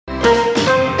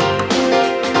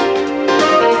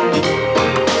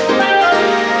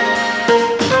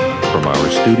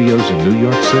studios in New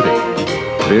York City.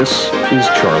 This is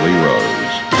Charlie Rose.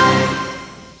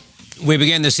 We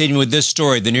begin this evening with this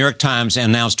story. The New York Times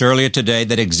announced earlier today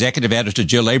that executive editor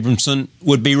Jill Abramson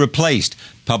would be replaced.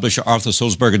 Publisher Arthur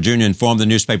Sulzberger Jr. informed the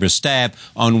newspaper's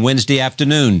staff on Wednesday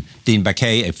afternoon. Dean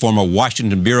Baquet, a former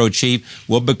Washington bureau chief,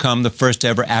 will become the first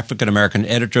ever African-American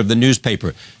editor of the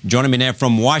newspaper. Joining me now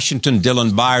from Washington,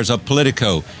 Dylan Byers of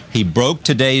Politico. He broke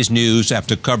today's news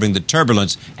after covering the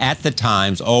turbulence at the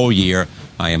Times all year.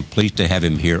 I am pleased to have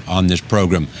him here on this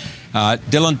program.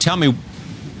 Dylan,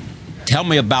 tell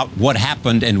me about what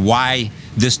happened and why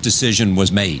this decision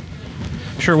was made.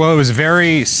 Sure. Well, it was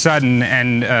very sudden,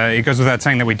 and it goes without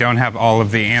saying that we don't have all of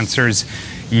the answers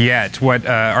yet. What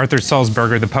Arthur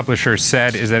Sulzberger, the publisher,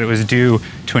 said is that it was due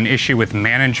to an issue with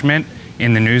management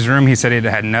in the newsroom. He said it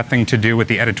had nothing to do with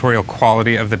the editorial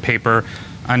quality of the paper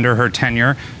under her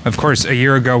tenure. Of course, a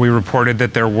year ago we reported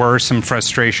that there were some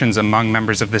frustrations among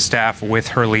members of the staff with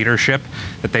her leadership,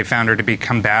 that they found her to be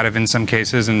combative in some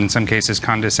cases and in some cases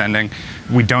condescending.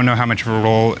 We don't know how much of a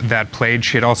role that played.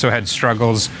 She had also had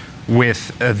struggles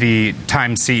with the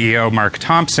Times CEO, Mark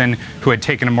Thompson, who had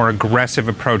taken a more aggressive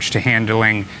approach to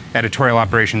handling editorial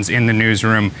operations in the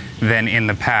newsroom than in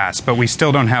the past. But we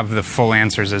still don't have the full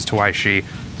answers as to why she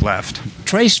left.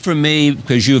 Trace for me,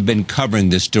 because you have been covering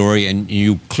this story and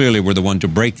you clearly were the one to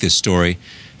break this story,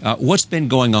 what's been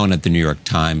going on at the New York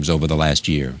Times over the last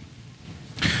year?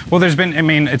 Well, there's been,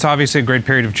 it's obviously a great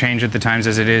period of change at the Times,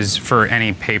 as it is for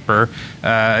any paper.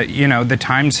 The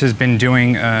Times has been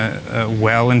doing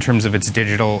well in terms of its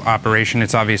digital operation.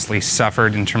 It's obviously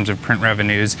suffered in terms of print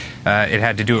revenues. It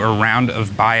had to do a round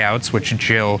of buyouts, which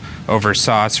Jill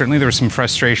oversaw. Certainly there was some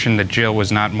frustration that Jill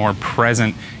was not more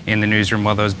present in the newsroom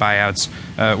while those buyouts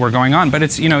were going on. But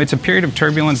it's a period of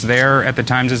turbulence there at the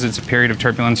Times, as it's a period of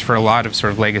turbulence for a lot of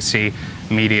sort of legacy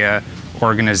media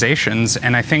organizations.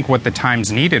 And I think what the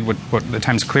Times needed, what the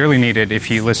Times clearly needed, if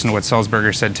you listen to what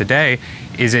Sulzberger said today,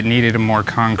 is it needed a more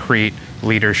concrete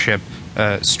leadership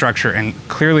structure. And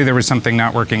clearly there was something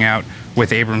not working out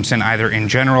with Abramson, either in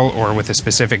general or with a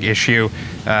specific issue.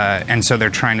 And so they're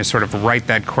trying to sort of right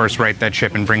that course, right that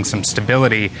ship, and bring some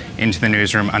stability into the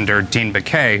newsroom under Dean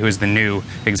Baquet, who is the new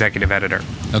executive editor.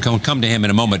 Okay, we'll come to him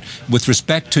in a moment. With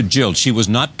respect to Jill, she was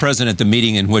not present at the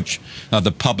meeting in which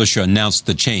the publisher announced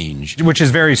the change. Which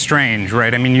is very strange,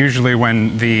 right? I mean, usually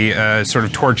when the sort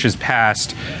of torch is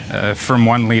passed from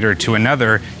one leader to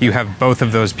another, you have both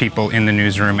of those people in the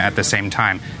newsroom at the same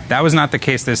time. That was not the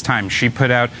case this time. She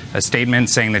put out a statement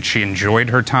saying that she enjoyed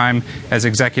her time as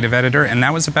executive editor, and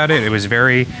that was about it. It was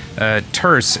very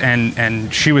terse,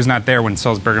 and she was not there when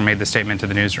Sulzberger made the statement to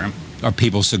the newsroom. Are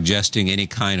people suggesting any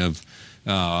kind of,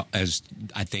 as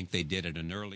I think they did at an early